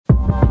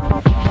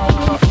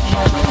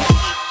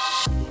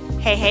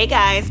Hey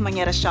guys,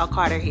 Monietta Shaw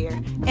Carter here,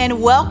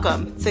 and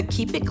welcome to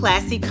Keep It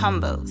Classy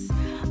Combos.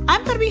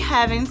 I'm going to be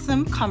having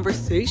some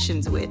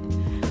conversations with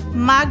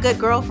my good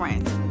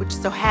girlfriends, which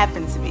so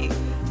happen to be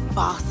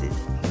bosses,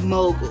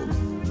 moguls,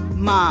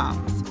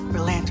 moms,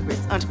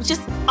 philanthropists, entrepreneurs,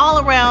 just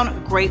all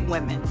around great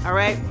women, all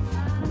right?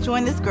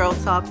 Join this girl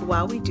talk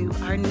while we do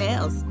our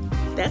nails.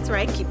 That's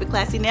right, Keep It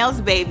Classy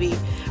Nails, baby.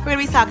 We're going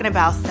to be talking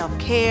about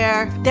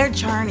self-care, their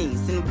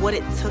journeys, and what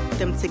it took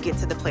them to get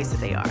to the place that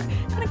they are.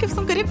 Going to give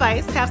some good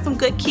advice, have some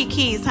good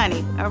keys,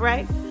 honey. All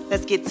right?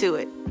 Let's get to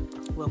it.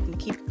 Welcome to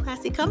Keep It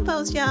Classy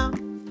Combos, y'all.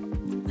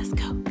 Let's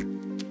go.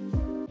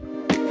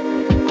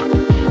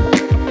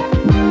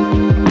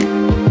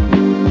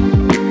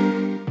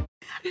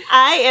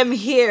 I am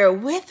here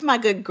with my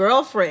good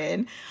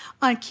girlfriend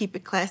on Keep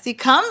It Classy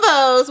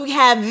Combos. We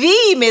have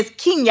the Miss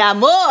Kenya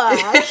Moore.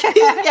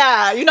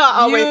 Kenya. You know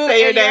I always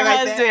say your name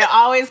like that.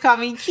 Always call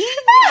me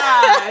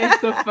Kenya.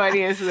 It's the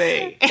funniest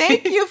thing.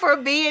 Thank you for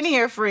being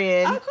here,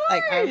 friend. Of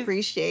course. I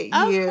appreciate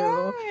you.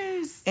 Of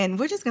course. And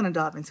we're just going to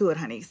dive into it,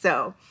 honey.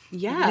 So,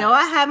 yeah. You know,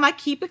 I have my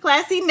Keep It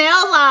Classy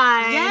nail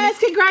line. Yes,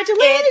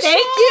 congratulations.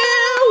 Thank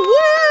you. Woo!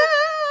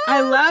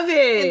 I love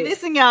it. And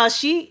listen, y'all,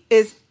 she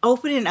is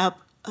opening up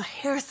a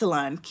hair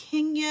salon,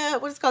 Kenya.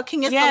 What is it called?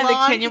 Kenya Salon. The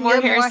Kenya Moore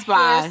Hair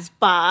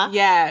Spa.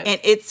 Yeah, and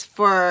it's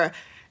for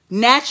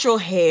natural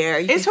hair.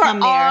 It's for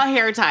all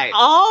hair types.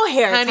 All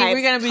hair types. Honey,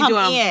 we're gonna be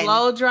doing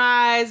blow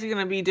dries. We're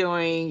gonna be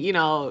doing,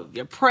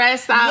 your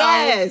press out.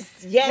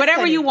 Yes.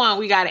 Whatever honey. you want,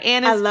 we got it.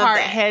 And it's love part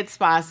that. head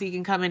spa, so you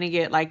can come in and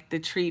get like the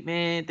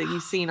treatment that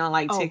you've seen on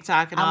like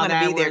TikTok and all that.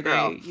 I'm gonna be there,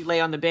 where girl. you lay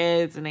on the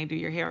beds and they do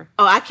your hair.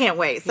 Oh, I can't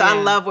wait. So Yeah.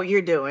 I love what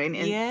you're doing.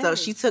 And so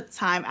she took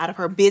time out of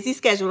her busy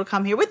schedule to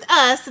come here with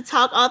us to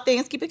talk all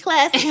things Keep It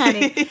Classy,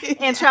 honey,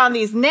 and try on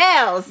these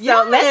nails.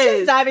 So let's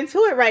just dive into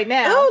it right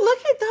now. Oh,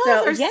 look at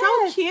those. So, They're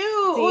so cute. See?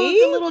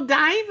 Oh, the little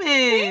diamonds.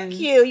 Thank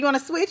you. You want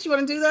to switch? You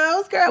want to do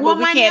those, girl? Well,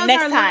 we my can't nails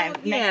next are time.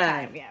 little- Next yeah.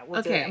 time. Yeah,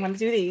 we'll do Okay. it. I'm going to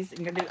do these.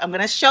 I'm going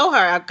to show her.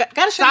 I've got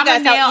to show So you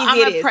guys how easy I'm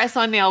it a is.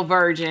 press-on nail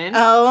virgin.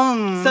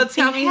 So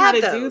tell me how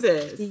to do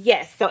this.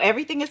 Yes. So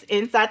everything is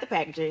inside the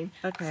packaging.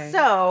 Okay.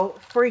 So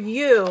for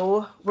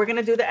you, we're going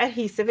to do the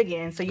adhesive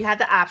again. So you have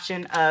the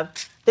option of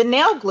the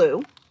nail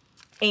glue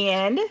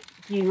and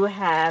you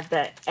have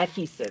the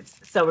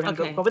adhesives. So we're going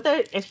to go with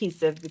the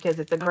adhesive because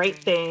it's a great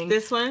thing.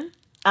 This one?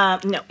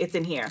 No, it's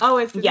in here. Oh,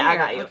 it's in here. I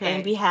got you. Okay.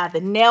 And we have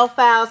the nail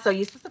file. So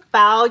you're supposed to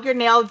file your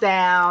nail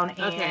down.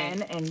 Okay.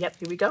 And yep,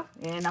 here we go.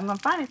 And I'm going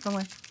to find it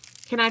somewhere.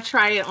 Can I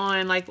try it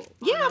on like?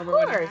 Yeah, of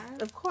course.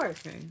 Of course.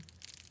 Okay.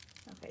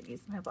 Okay, need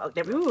some help. Oh,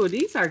 there we go. Ooh,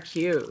 these are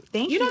cute.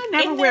 Thank You know, you.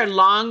 I never wear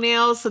long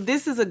nails, so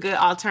this is a good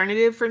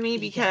alternative for me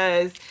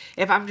because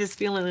if I'm just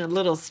feeling a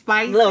little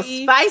spicy,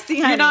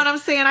 honey. You know what I'm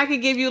saying? I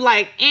could give you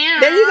like,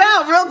 there you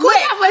go, real quick. Look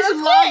how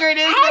much longer it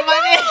is than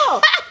my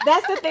nails.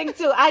 That's the thing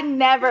too. I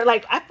never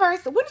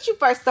when did you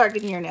first start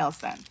getting your nails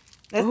done?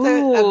 That's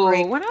Ooh, a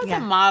great. when I was a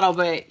model,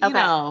 but you Okay.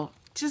 know,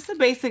 just a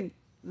basic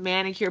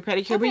manicure,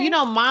 pedicure. But Okay. you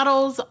know,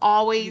 models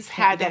always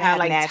had to have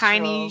like natural,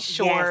 tiny,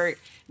 short,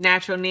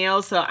 natural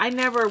nails. So I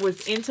never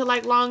was into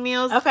like long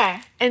nails. Okay.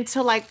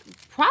 Until like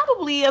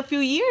probably a few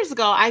years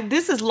ago.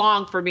 This is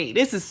long for me.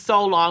 This is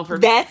so long for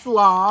me. That's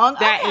long.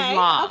 That is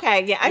long.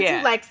 Okay, yeah, I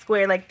do like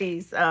square like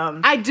these.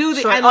 I do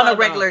short, I on love a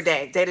regular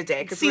those. day to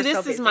day. See,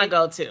 this is my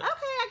go-to. Okay,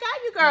 I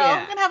got you, girl. Yeah.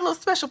 I'm gonna have a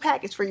little special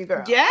package for you,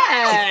 girl.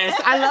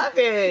 Yes, I love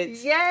it.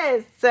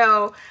 Yes.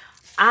 So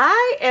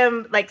I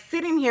am like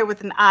sitting here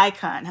with an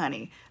icon,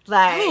 honey.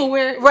 Like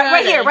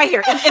right here,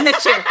 in the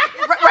chair,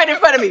 right in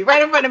front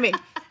of me.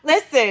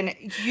 Listen,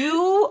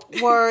 you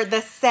were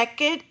the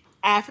second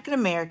African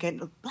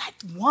American Black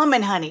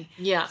woman, honey,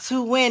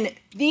 to win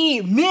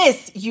the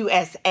Miss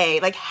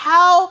USA. Like,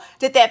 how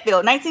did that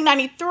feel?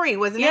 1993,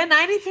 wasn't it? Yeah,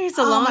 93 is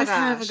a long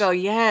time ago.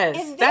 Yes,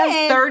 And that's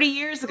then- 30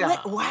 years ago.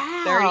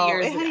 Wow. 30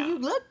 years And honey, ago. you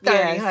look 30,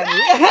 Yes.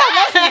 honey.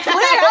 That's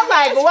clear. I'm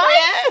like,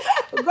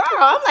 what? Girl,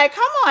 I'm like,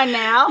 come on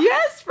now.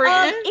 Yes,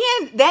 friend.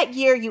 And that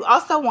year, you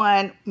also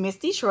won Miss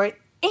Detroit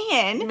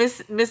and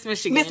Miss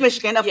Michigan. Miss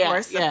Michigan, of Yeah,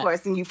 course, yeah. of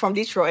course. And you from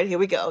Detroit. Here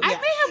we go. I Yeah.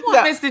 may have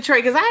won Miss Detroit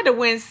because I had to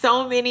win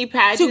so many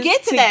pageants To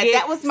get to that.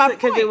 That was my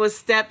because point. it was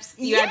steps.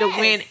 You had to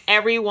win Yes.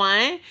 every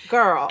one,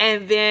 Girl.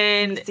 and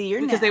then see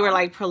your because they nail. were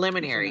like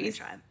preliminaries.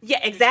 Yeah,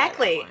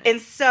 exactly. And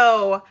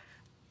so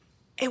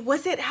I feel like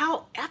What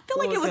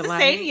it was was it the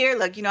like? same year.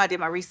 Look, I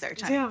did my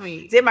research. honey. Tell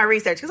me. Did my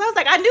research because I was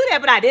like, I knew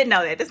that, but I didn't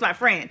know that. That's my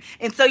friend.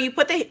 And so you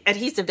put the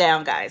adhesive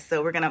down, guys.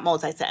 So we're gonna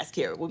multitask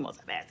here. We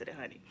multifaceted,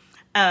 honey.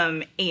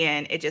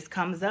 And it just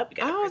comes up. You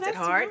gotta press it that's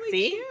hard. really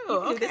See, cute. You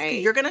can do this. Okay.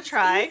 You're gonna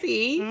try.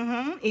 Easy.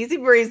 Easy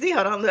breezy.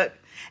 Hold on, look.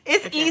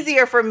 It's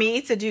easier for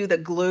me to do the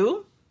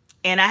glue,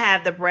 and I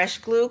have the brush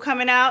glue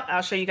coming out.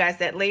 I'll show you guys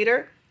that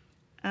later.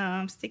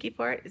 Sticky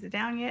part. Is it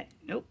down yet?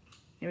 Nope.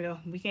 Here we go.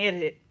 We can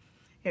edit it.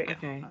 Here we go.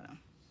 Okay. Hold on.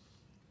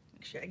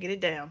 Make sure I get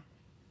it down.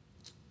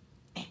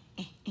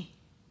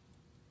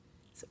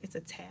 So it's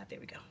a tab. There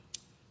we go.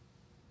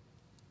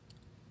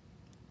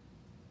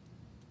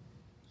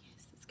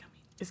 Yes, it's coming.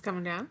 It's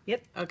coming down?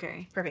 Yep.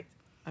 Okay. Perfect.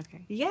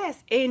 Okay.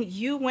 Yes, and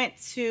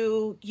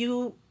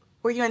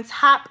were you in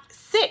top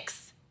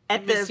 6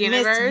 at the Miss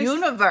Universe? Miss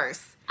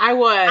Universe. I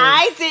was.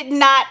 I did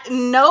not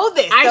know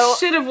this. I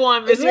should have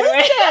won Miss Universe.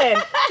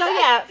 Listen.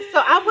 So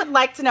I would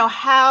like to know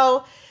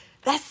how.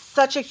 That's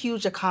such a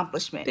huge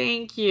accomplishment.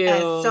 Thank you.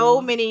 And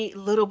so many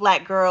little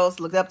black girls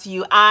looked up to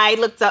you. I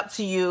looked up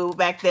to you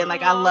back then.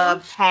 Like, I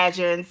loved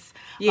pageants.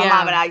 Yeah. My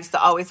mom and I used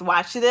to always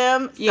watch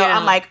them. So Yeah.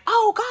 I'm like,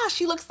 oh gosh,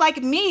 she looks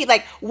like me.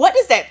 Like, what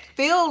does that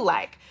feel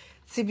like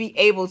to be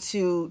able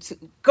to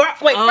girl,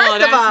 wait, Oh, first of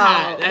that's all,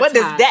 hot. That's what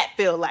does hot. that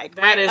feel like?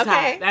 That is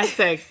okay. hot. That's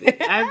sexy.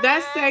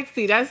 That's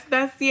sexy.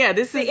 That's yeah.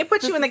 This is it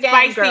puts you in the game,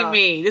 spicy girl.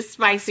 me. This is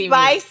spicy me.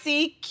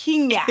 Spicy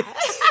Kenya.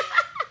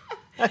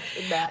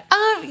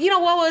 You know,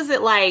 what was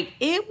it like?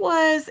 It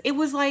was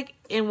like,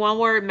 in one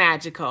word,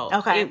 magical.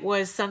 Okay. It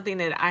was something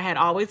that I had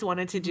always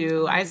wanted to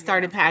do. I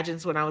started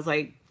pageants when I was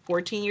like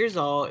 14 years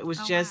old. It was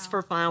just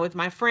for fun with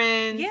my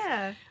friends.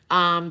 Yeah.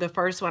 The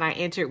first one I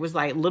entered was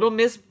like Little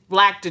Miss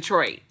Black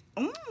Detroit.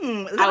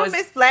 Little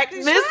Miss Black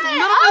Detroit. Little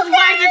Miss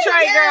Black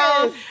Detroit,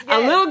 girl. Yes. A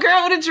little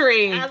girl with a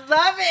dream. I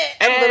love it.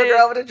 And A little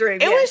girl with a dream.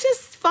 It yes. was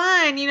just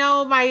fun, you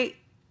know. I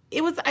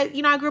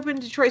grew up in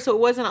Detroit, so it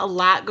wasn't a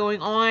lot going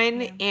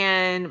on.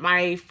 And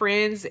my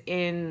friends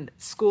in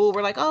school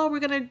were like, "Oh, we're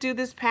gonna do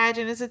this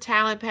pageant. It's a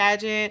talent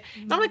pageant."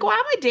 And I'm like, "Well,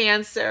 I'm a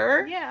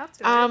dancer." Yeah,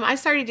 I'll do it. I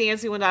started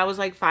dancing when I was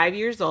like 5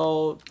 years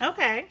old.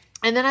 Okay.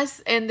 And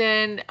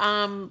then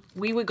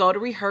we would go to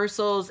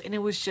rehearsals, and it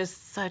was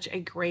just such a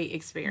great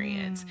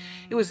experience.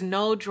 It was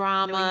no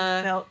drama.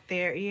 You felt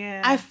there,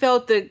 yeah. I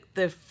felt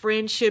the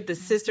friendship, the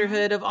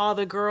sisterhood of all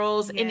the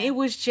girls, and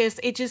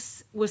it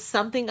just was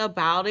something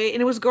about it.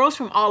 And it was girls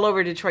from all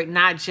over Detroit,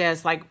 not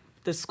just like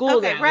the school.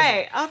 Okay,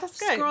 right. Oh, that's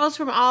good. Girls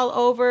from all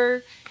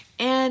over,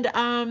 and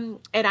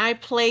I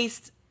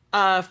placed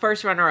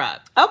first runner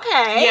up.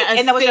 Okay. Yeah,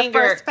 and that was your singer.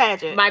 first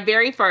pageant. My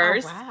very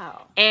first. Oh, wow.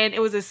 And it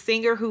was a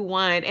singer who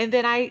won. And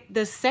then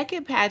the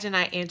second pageant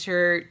I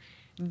entered,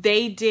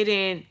 they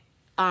didn't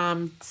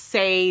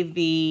say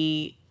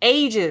the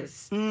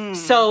ages.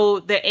 So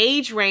the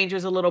age range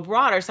was a little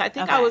broader. So I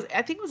think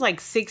it was like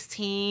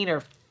 16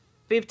 or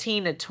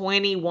 15 to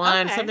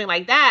 21, something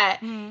like that.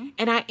 And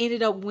I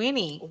ended up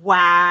winning.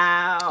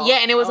 Wow. Yeah,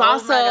 and it was Oh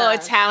also my a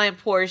gosh. talent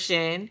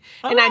portion.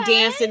 And I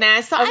danced in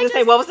that. So I was going to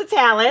say, what was the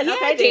talent? Yeah,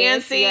 Okay,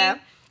 dancing. Yeah.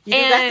 You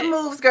And got some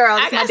moves, girl.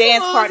 I This is my got some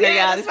dance moves, partner,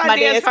 yeah, y'all. This is my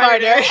dance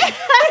partner.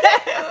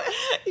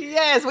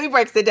 Yes, we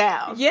breaks it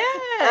down. Yeah.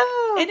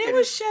 Oh, and it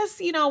was just,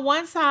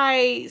 once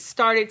I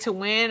started to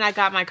win, I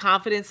got my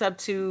confidence up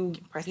to,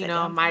 Press that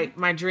down.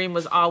 my dream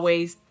was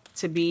always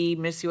to be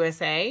Miss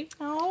USA.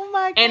 Oh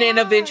my god. And then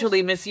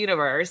eventually Miss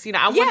Universe. of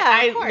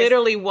I course.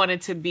 literally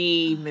wanted to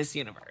be Miss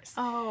Universe.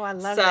 Oh, I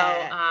love So,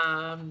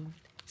 that.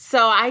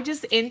 so I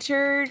just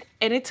entered,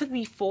 and it took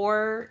me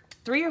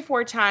 3 or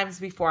 4 times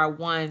before I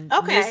won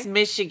Miss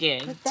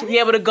Michigan to be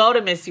able to go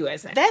to Miss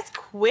USA. That's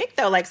quick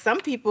though. Like some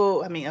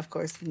people, I mean, of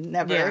course,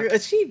 never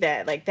achieve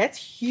that. Like that's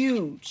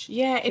huge.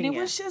 Yeah, and it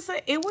was just,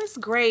 it was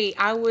great.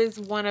 I was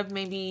one of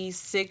maybe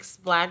 6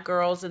 black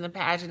girls in the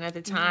pageant at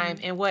the time.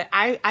 And what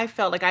I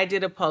felt like I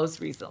did a post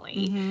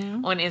recently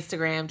on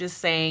Instagram just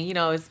saying,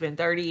 it's been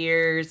 30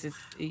 years.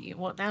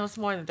 That was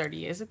more than 30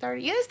 years. Is it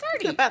 30? Yeah, it's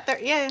 30. It's about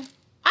 30. Yeah.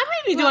 I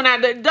may be doing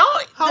that.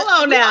 Hold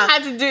on we now. don't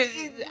have to do.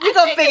 We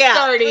gonna figure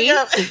out. 30.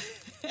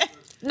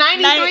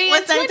 93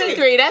 What's and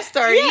 23. That's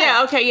 30.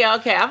 Yeah. Yeah,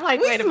 okay. I'm like,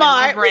 We wait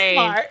smart, a we minute.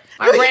 smart.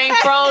 My brain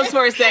froze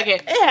for a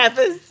second. It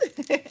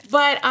happens.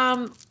 But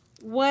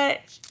what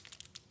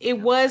it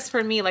was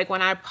for me, like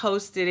when I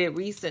posted it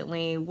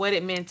recently, what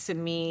it meant to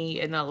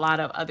me and a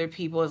lot of other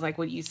people is like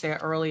what you said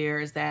earlier,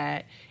 is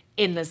that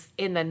in the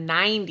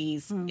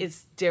 90s,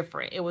 it's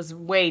different. It was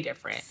way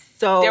different.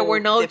 So there were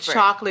no different.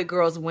 chocolate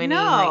girls winning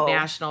No. like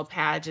national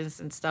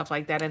pageants and stuff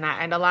like that.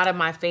 And a lot of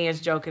my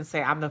fans joke and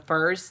say I'm the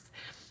first,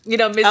 Miss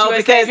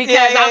USA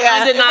because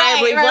I'm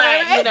undeniably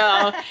Right.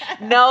 black.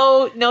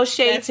 No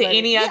shade That's to funny.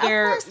 any Yeah, of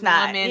other course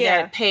not. woman Yeah.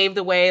 that paved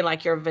the way,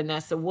 like your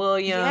Vanessa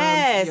Williams,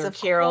 Yes, your of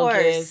Carol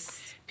course.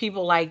 Gist,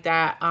 people like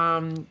that,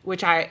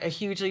 which I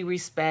hugely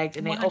respect,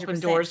 and they open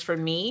 100%. doors for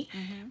me.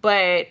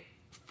 But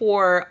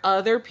for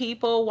other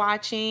people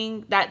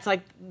watching, that's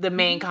like the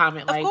main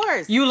comment. Like,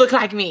 course. you look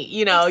like me.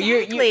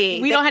 Exactly.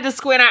 We don't have to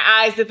squint our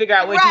eyes to figure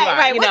out what you are.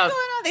 Right. What's going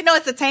on? They know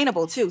it's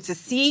attainable too. To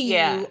see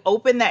Yeah. you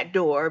open that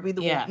door, be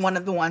the Yes. one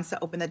of the ones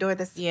to open the door.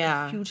 That's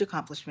Yeah. a huge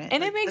accomplishment.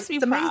 And Like, it makes me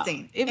it's proud.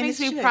 amazing. It And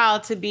makes me should.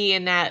 proud to be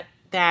in that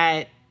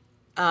that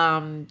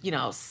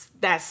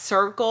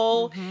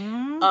circle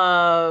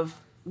of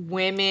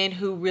women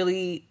who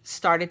really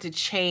started to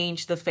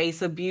change the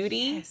face of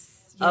beauty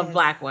of Yes.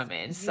 black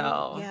women.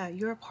 So Yeah,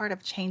 you're a part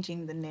of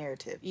changing the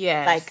narrative.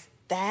 Yes. Like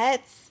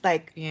that's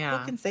like Yeah.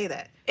 who can say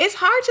that? it's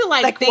hard to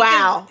Like, think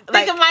wow. of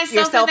Like, myself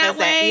yourself in that as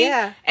that. way.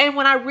 Yeah. And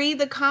when I read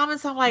the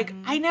comments, I'm like,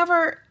 I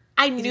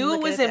knew look it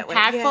at was it that way.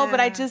 impactful, but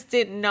I Yeah. just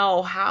didn't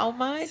know how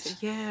much.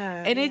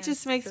 Yeah. And it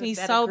just makes me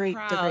so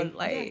proud.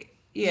 Like,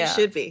 yeah. You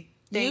should be.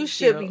 You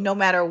should be, no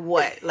matter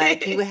what.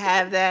 Like, you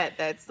have that.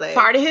 That's like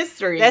part of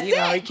history. That's you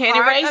know, it. You can't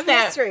Part erase of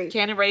that. history.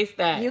 Can't erase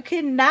that. You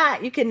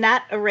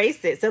cannot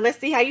erase it. So let's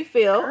see how you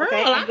feel. Girl,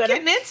 Okay, I'm getting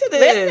into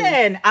this.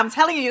 Listen, I'm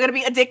telling you, you're gonna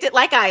be addicted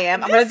like I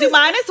am. I'm This gonna do is-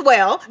 mine as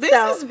well. This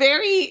So, is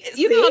very, this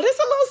See? a little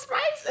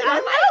spicy.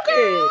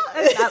 I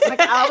like it. Like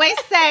I always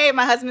say,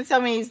 my husband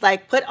tells me, he's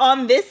like, put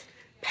on this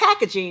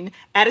packaging,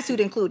 attitude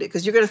incled,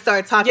 because you're gonna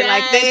start talking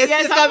like this.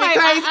 Yes, It's gonna be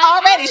crazy.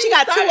 I Already, she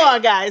got started- two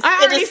on, guys.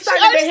 I already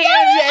started the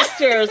hand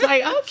gestures.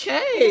 Like,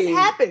 okay. It just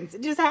happens.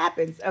 It just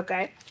happens.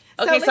 Okay.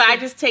 Okay, so listen, I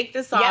just take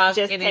this off.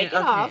 just and take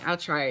then, it okay, off. I'll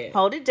try it.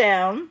 hold it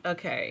down.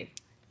 Okay.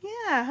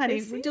 Yeah, honey,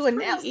 This we're is doing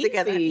pretty nails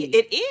together. easy.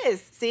 It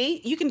is.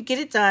 See, you can get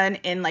it done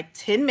in like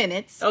 10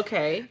 minutes.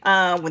 Okay.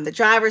 When the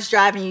driver's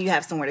driving you,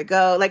 have somewhere to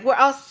go. Like, we're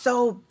all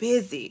so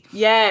busy.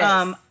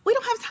 Yes. We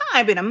don't have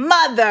time being a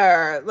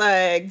mother,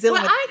 like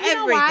dealing with you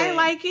know everything. why I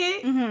like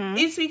it? Mhm.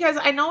 It's because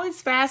I know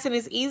it's fast and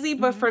it's easy,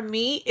 but for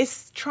me,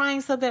 it's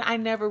trying something I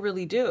never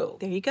really do.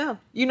 There you go.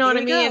 You know There what I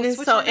you mean? go. And it's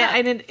Switch so, it up.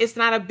 and it's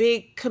not a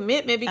big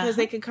commitment because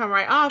they can come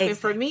right off. And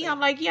for me, Exactly. I'm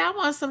like, yeah, I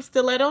want some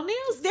stiletto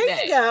nails There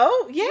today. you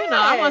go. Yeah. You know,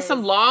 I want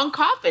some long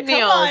coffin Come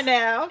nails. on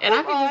now. And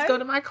I Come can just go on.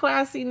 to my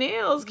classy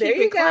nails. There Keep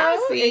you it go.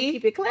 classy. And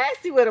keep it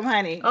classy with them,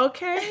 honey.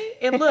 Okay.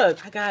 And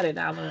look, I got it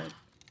now. Look.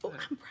 Oh,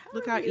 I'm proud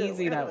Look of how you.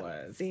 easy that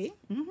was. See?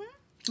 Mm-hmm.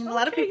 And a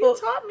lot of Okay, people. you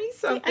taught me See,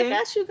 something. I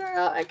got you,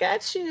 girl. I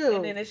got you.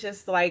 And then it's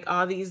just like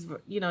all these,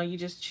 you know, you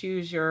just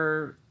choose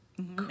your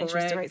Make sure it's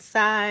correct. the right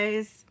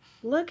size.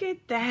 Look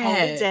at that. Hold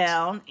it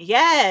down.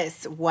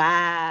 Yes.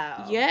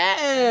 Wow. Yes.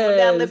 Hold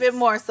down a little bit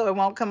more so it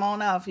won't come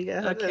on off. You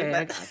got Okay,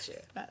 I got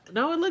you.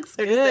 No, it looks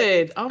 30 good.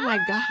 seconds. Oh my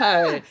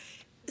God.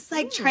 It's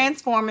like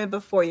transforming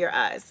before your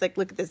eyes. Like,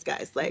 look at this,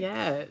 guys. Like,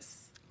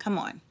 Yes. come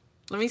on.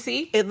 Let me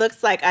see. It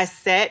looks like I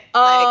sat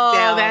Oh, like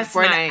down that's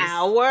for nice. an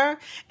hour,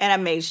 and I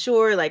made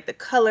sure like the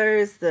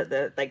colors,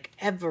 the like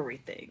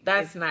everything.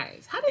 That's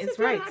nice. How does it's it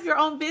feel right. to have your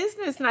own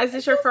business? Now, is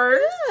this your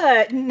first?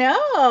 Good.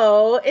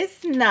 No,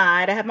 it's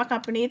not. I have my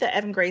company, the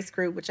Evan Grace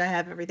Group, which I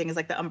have everything is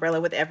like the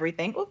umbrella with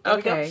everything. Oop, there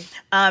we go. Okay.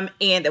 And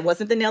it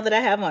wasn't the nail that I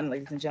have on,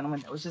 ladies and gentlemen.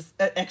 It was just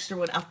an extra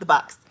one out the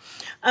box.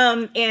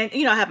 And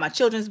you know, I have my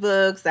children's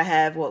books. I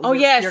have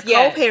yes, you're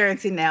yes.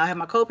 co-parenting now. I have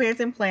my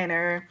co-parenting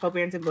planner,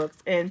 co-parenting books,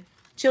 and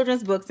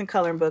children's books and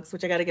coloring books,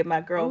 which I got to give my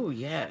girl. Oh,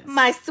 yes.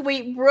 My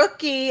sweet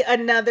Brookie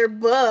another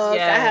book.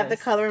 I have the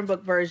Yes. coloring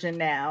book version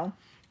now,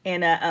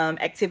 and a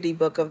activity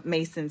book of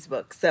Mason's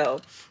book.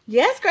 So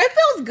yes, girl, it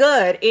feels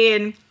good.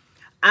 And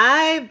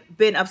I've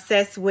been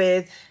obsessed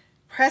with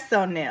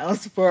press-on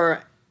nails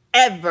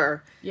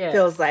forever. Yes.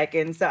 Feels like,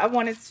 and so I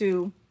wanted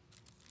to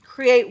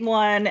create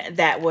one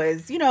that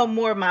was, you know,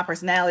 more of my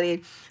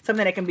personality,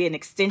 something that can be an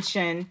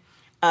extension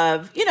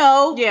of, you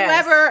know,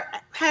 Yes. whoever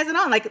has it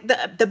on, like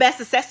the best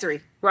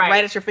accessory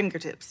Right. at your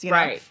fingertips, you know?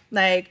 Right.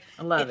 Like,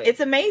 I love it. It's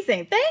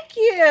amazing. Thank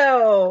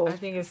you. I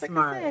think it's Like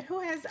smart. I said, who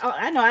has,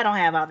 I know I don't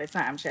have all the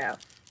time, child.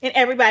 And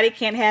everybody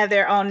can't have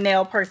their own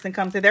nail person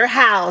come to their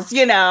house,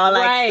 you know,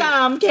 like Right.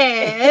 some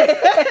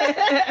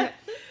can.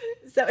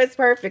 So it's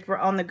perfect for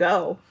on the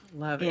go.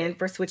 Love it. And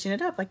for switching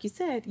it up, like you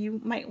said, you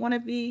might want to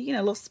be, you know,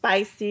 a little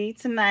spicy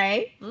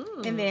tonight,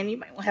 and then you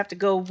might have to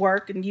go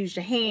work and use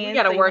your hands. We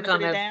got to so you work wanna on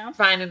put it down.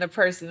 finding the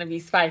person to be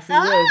spicy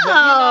with. Oh, But you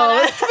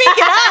know,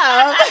 speaking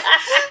of,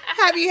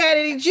 have you had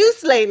any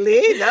juice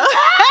lately? No.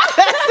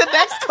 That's the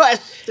next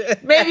question.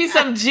 maybe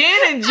some gin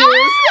and juice. Even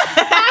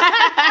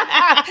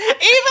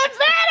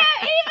better.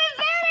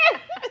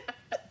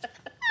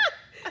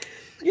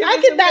 Give I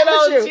me some cannot good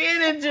old with you.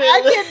 gin and juice.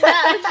 I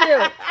cannot with you.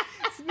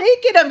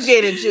 Speaking of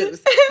gin and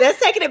juice, let's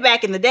taking it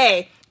back in the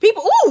day.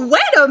 People, ooh,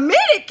 wait a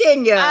minute,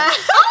 Kenya.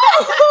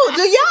 Oh,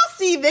 do y'all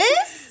see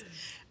this?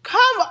 Come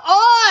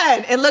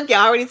on. And look,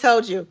 I already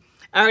told you.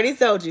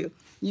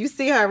 You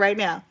see her right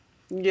now.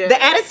 Yeah.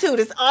 The attitude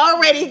is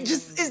already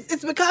just,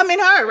 it's becoming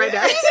her right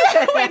now.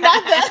 Wait,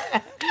 not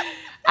that.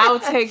 I'll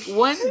take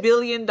 $1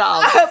 billion.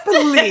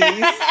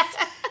 Please.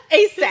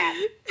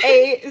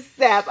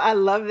 ASAP. I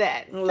love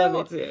that. Love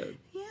it too.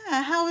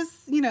 Yeah, how is,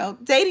 you know,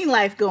 dating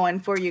life going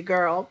for you,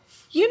 girl?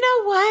 You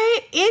know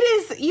what?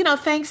 It is, you know,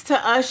 thanks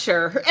to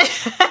Usher.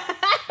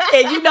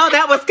 And you know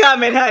that was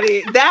coming,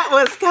 honey. That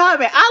was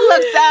coming. I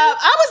looked up.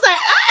 I was like,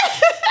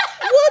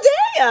 well,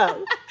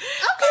 damn.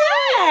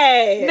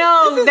 Okay.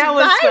 No, This is that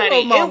was viral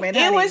funny. Moment,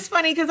 it honey. was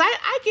funny because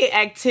I get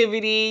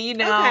activity, you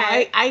know.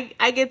 Okay.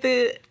 I get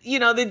the, you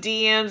know, the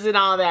DMs and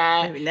all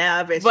that. Maybe now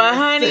I bet But you.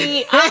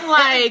 honey, I'm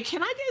like,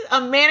 can I get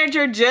a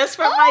manager just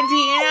for my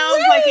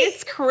DMs? Like, really?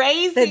 it's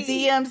crazy. The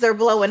DMs are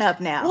blowing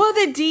up now. Well,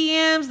 the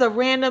DMs, the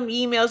random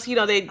emails, you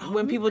know,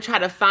 when people try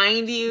to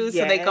find you,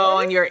 so they go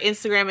on Yes. your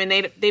Instagram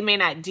and they may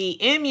not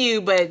DM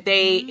you, but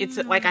it's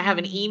like I have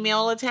an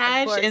email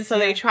attached, course, and so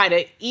they yeah. try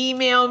to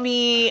email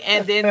me,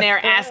 and then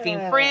they're asking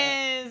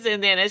friends,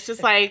 and then it's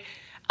just like,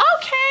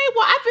 okay,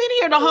 well, I've been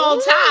here the whole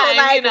Ooh, time,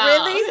 like, you know.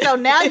 really? So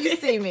now you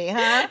see me,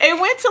 huh? It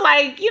went to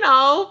like, you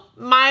know,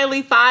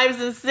 Miley 5s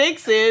and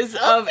 6s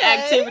of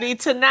Okay. activity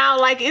to now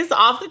like it's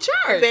off the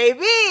charts.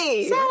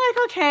 Baby. So I'm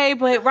like, okay,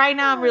 but right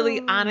now I'm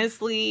really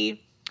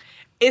honestly,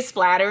 it's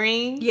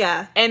flattering.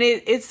 Yeah. And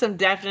it's some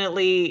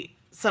definitely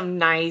some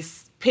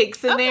nice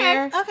pics in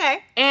there.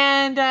 Okay.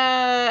 And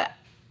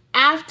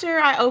after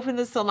I open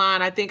the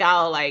salon, I think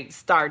I'll like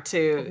start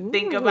to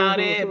think about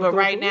it. But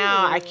right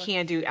now, I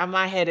can't do.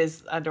 My head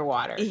is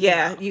underwater.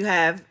 Yeah, you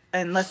have.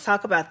 And let's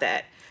talk about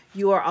that.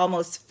 You are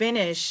almost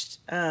finished.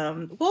 You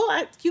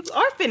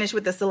are finished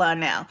with the salon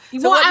now.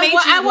 So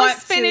I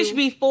was finished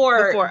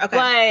before, okay.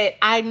 but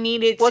I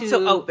needed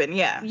to open.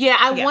 Yeah,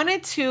 I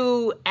wanted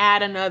to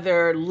add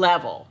another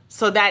level.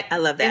 So that I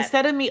love that.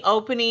 Instead of me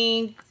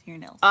opening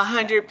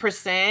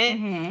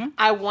 100%,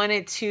 I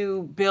wanted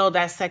to build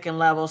that second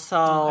level.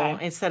 So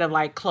instead of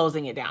like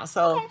closing it down.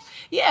 So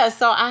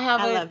so I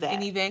have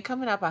an event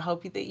coming up. I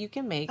hope that you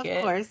can make it.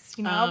 Of course,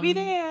 I'll be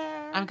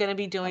there. I'm going to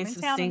be doing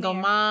some single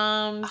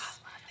moms.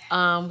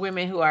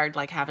 Women who are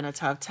like having a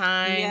tough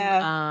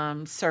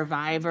time,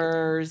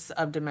 survivors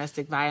of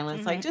domestic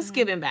violence, like just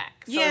giving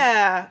back. So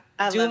I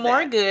do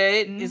more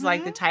good is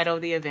like the title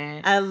of the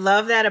event. I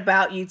love that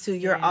about you too.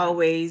 You're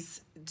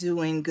always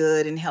doing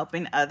good and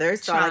helping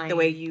others. So I like the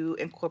way you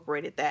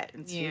incorporated that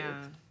into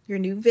your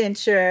new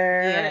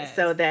venture. Yes.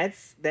 So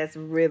that's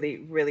really,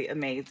 really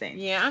amazing.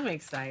 Yeah, I'm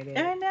excited.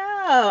 I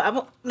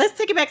know. Let's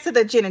take it back to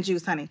the gin and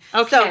juice, honey.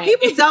 Okay. So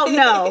people don't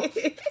know,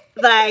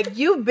 like,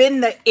 you've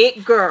been the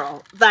it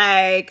girl.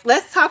 Like,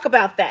 let's talk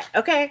about that,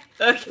 okay?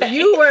 Okay.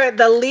 You were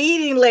the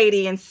leading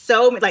lady in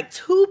so many, like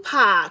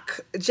Tupac,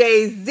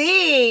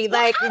 Jay-Z.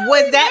 Like,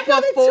 was that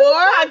before?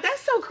 Tupac.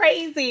 That's so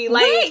crazy.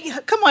 Like, wait,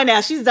 come on now.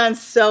 She's done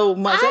so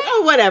much.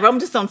 Whatever. I'm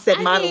just on set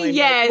modeling.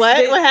 Yes.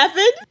 Like, what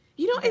happened?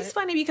 You know, it's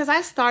funny because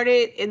I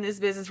started in this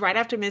business right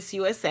after Miss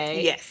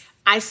USA. Yes.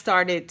 I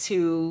started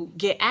to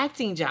get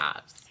acting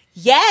jobs.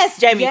 Yes,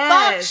 Jamie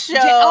Foxx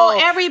show.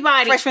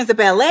 Everybody. Fresh Prince of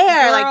Bel-Air.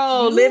 Girl,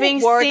 like, Living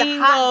were Single,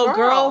 the hot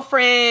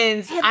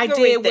Girlfriends. I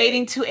did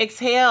Waiting to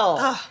Exhale.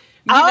 With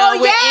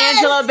Angela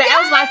Bassett. That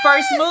was my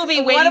first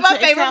movie. One of my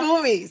favorite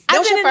movies. That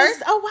was your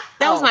first? Oh, wow.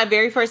 That was my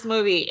very first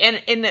movie.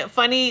 And the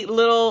funny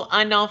little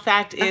unknown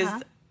fact is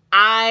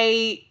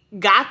I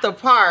got the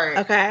part.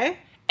 Okay.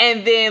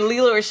 And then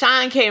Leela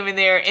Rashawn came in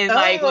there and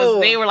they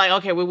were like,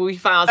 okay, we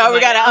found something. We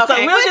got so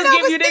we'll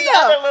just give you this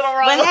other little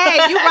role. But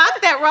hey, you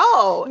rocked that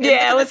role.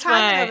 Yeah, it was fun.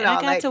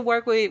 I got to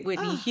work with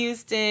Whitney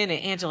Houston and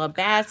Angela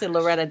Bassett,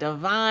 Loretta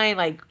Devine,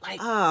 like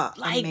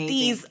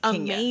these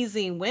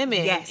amazing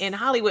women in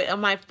Hollywood in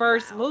my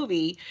first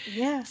movie.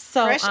 Yeah,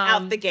 so fresh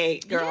out the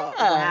gate, girl.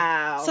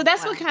 Yeah. Wow. So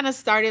that's what kind of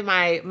started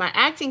my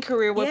acting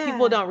career. What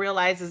people don't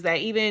realize is that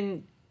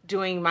even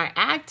doing my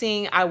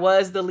acting, I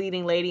was the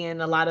leading lady in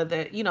a lot of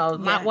the,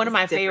 one of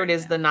my favorite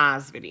is the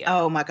Nas video.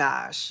 Oh my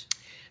gosh.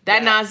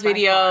 That Nas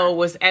video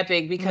was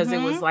epic because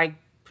it was like,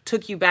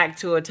 took you back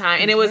to a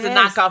time. And it was a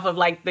knockoff of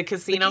like the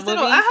Casino movie.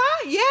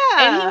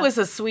 And he was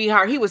a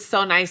sweetheart. He was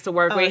so nice to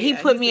work with. He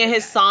put me in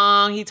his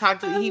song. He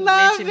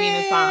mentioned me in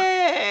his song.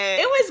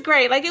 It was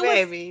great. Like it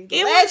was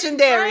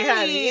legendary,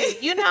 honey.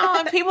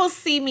 And people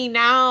see me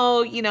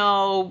now,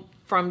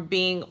 from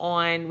being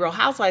on Real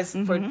Housewives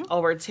for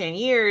over 10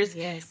 years,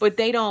 but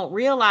they don't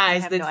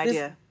realize that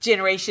this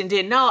generation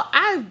didn't know.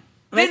 I've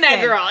been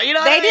that girl,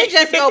 They didn't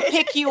just go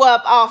pick you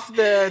up off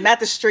not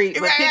the street,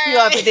 but pick you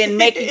up and then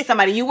make you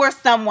somebody. You were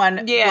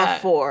someone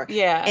before.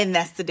 Yeah. And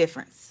that's the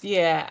difference.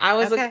 Yeah.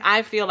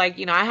 I feel like,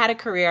 I had a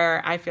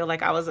career. I feel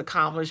like I was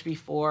accomplished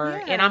before.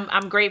 Yeah. And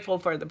I'm grateful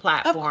for the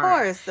platform. Of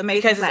course.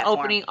 Amazing because platform. It's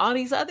opening all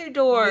these other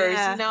doors,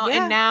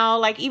 and now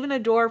like even a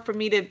door for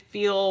me to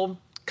feel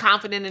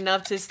confident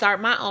enough to start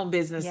my own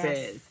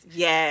businesses.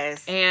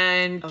 Yes.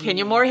 And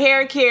Kenya Moore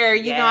Hair Care,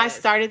 I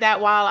started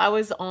that while I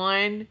was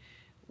on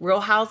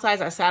Real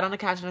Housewives. I sat on the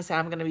couch and I said,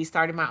 I'm going to be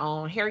starting my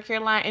own hair care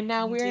line. And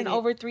now we're in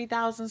over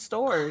 3,000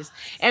 stores.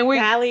 And we're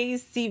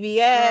Sally's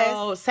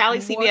CVS.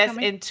 Sally's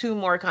CVS and 2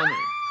 more coming.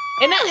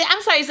 And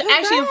I'm sorry, it's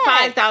actually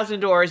 5,000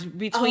 doors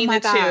between the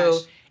two.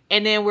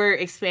 And then we're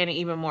expanding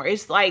even more.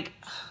 It's like,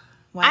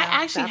 wow, I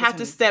actually have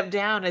to step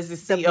down as the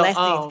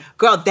COO.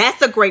 Girl,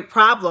 that's a great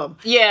problem.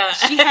 Yeah.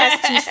 She has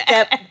to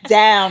step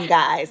down,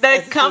 guys.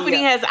 The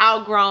company has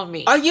outgrown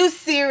me. Are you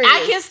serious?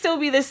 I can still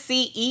be the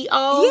CEO.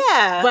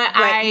 Yeah. But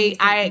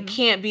I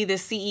can't be the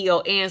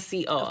CEO and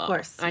COO. Of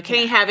course. I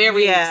can't have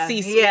every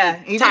C-suite. Yeah.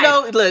 We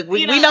know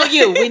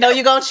you. We know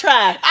you're going to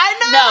try. I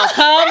know. No,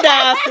 calm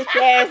down. Sit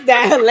your ass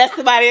down. Let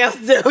somebody else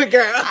do it,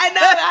 girl. I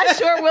know. I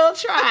sure will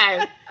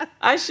try.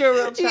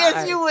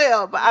 Yes, you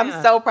will. But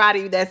I'm so proud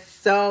of you. That's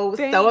so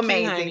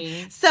amazing.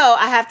 You, so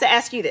I have to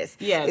ask you this.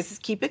 Yes. This is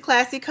Keep It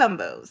Classy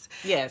Combos.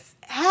 Yes.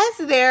 Has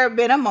there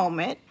been a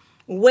moment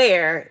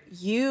where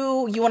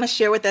you want to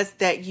share with us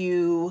that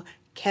you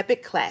kept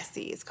it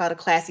classy? It's called a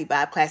classy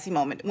vibe, classy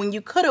moment. When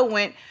you could have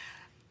went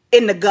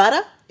in the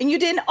gutter and you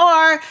didn't,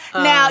 or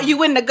now you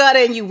went in the gutter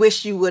and you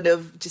wish you would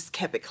have just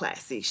kept it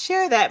classy.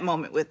 Share that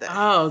moment with us.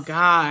 Oh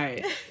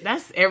God,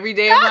 that's every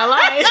day of my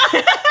life.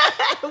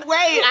 Wait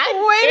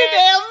a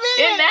damn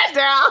minute. In that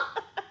down.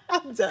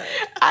 I'm done.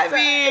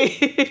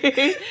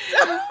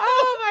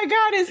 Oh my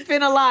God, it's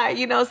been a lot.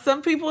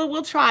 Some people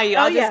will try you.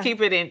 I'll just keep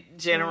it in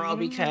general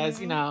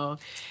because, I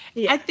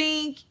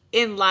think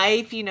in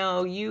life,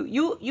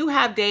 you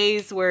have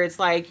days where it's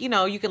like,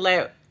 you can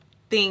let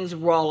things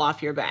roll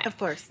off your back. Of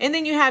course. And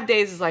then you have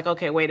days it's like,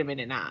 okay, wait a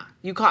minute, nah.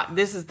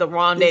 This is the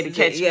wrong day to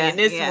catch me in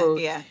this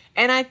mood. Yeah.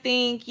 And I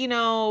think,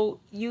 you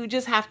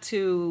just have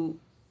to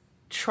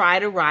try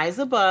to rise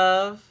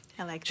above.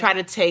 I like that. Try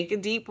to take a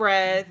deep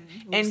breath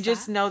and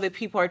just Woosah. know that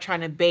people are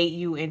trying to bait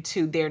you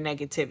into their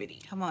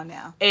negativity. Come on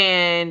now.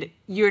 And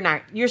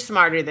you're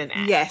smarter than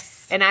that.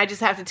 Yes. And I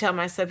just have to tell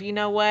myself, you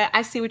know what?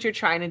 I see what you're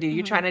trying to do.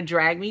 You're trying to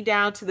drag me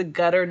down to the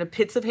gutter and the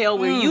pits of hell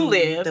where you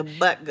live. The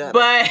butt gutter.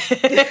 But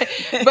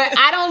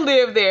I don't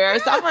live there.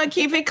 So I'm going to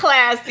keep it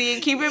classy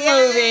and keep it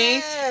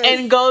moving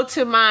and go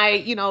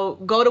to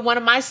go to one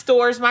of my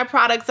stores my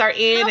products are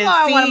in Come and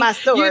on, see. one of my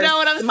stores, You know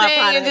what I'm my saying?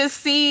 And products. just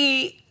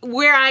see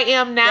where I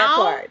am now. That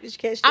part. Did you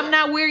catch that? I'm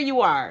not where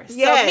you are. So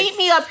Yes. meet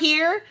me up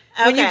here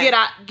when you Okay. get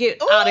out of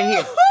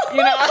here.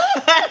 You know?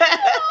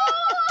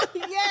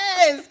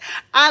 Yes.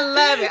 I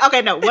love it.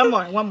 Okay, no, one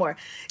more.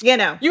 You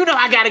know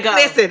I gotta go.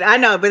 Listen, I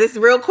know, but it's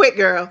real quick,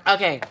 girl.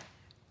 Okay.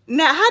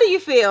 Now, how do you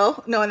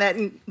feel knowing that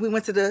we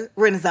went to the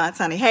Renaissance,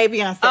 honey? Hey,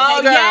 Beyonce. Oh,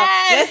 hey, girl.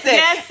 yes, Listen.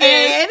 yes, sis.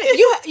 And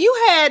you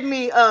had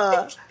me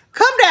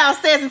come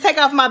downstairs and take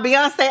off my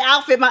Beyonce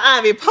outfit, my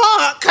Ivy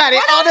Park, honey,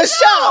 on the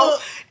show.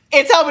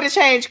 And told me to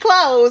change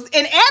clothes,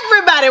 and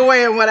everybody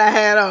wearing what I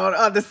had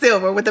on the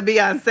silver with the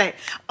Beyonce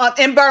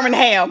in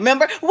Birmingham.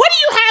 Remember? What do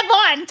you have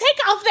on? Take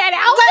off that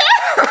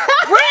outfit.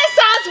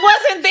 Renaissance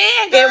wasn't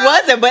there, girl. It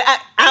wasn't, but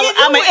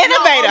I'm an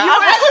innovator.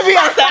 I'm right with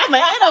Beyonce. I'm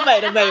an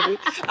innovator, baby.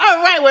 I'm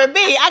right with B.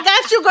 I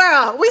got you,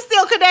 girl. We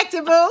still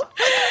connected, boo.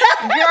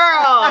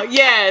 Girl,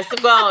 yes.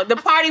 Well, the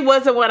party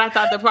wasn't what I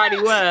thought the party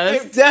was.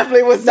 It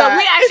definitely was So not.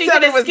 we actually It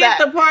could have was skipped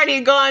not. the party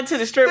and gone to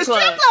the strip The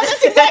club. strip club.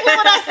 That's exactly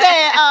what I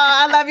said.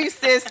 I love you,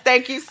 sis.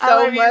 Thank you so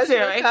I love much. you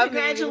too. for And coming.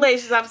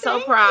 congratulations. I'm so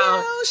Thank proud.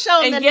 you. Show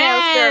 'em And the nails,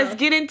 yes, girl.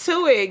 get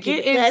into it.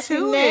 Get Classy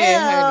into it,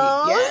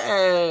 honey. nails.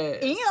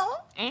 Yes.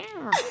 Ew.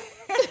 Ew.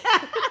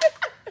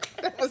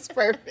 That was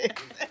perfect.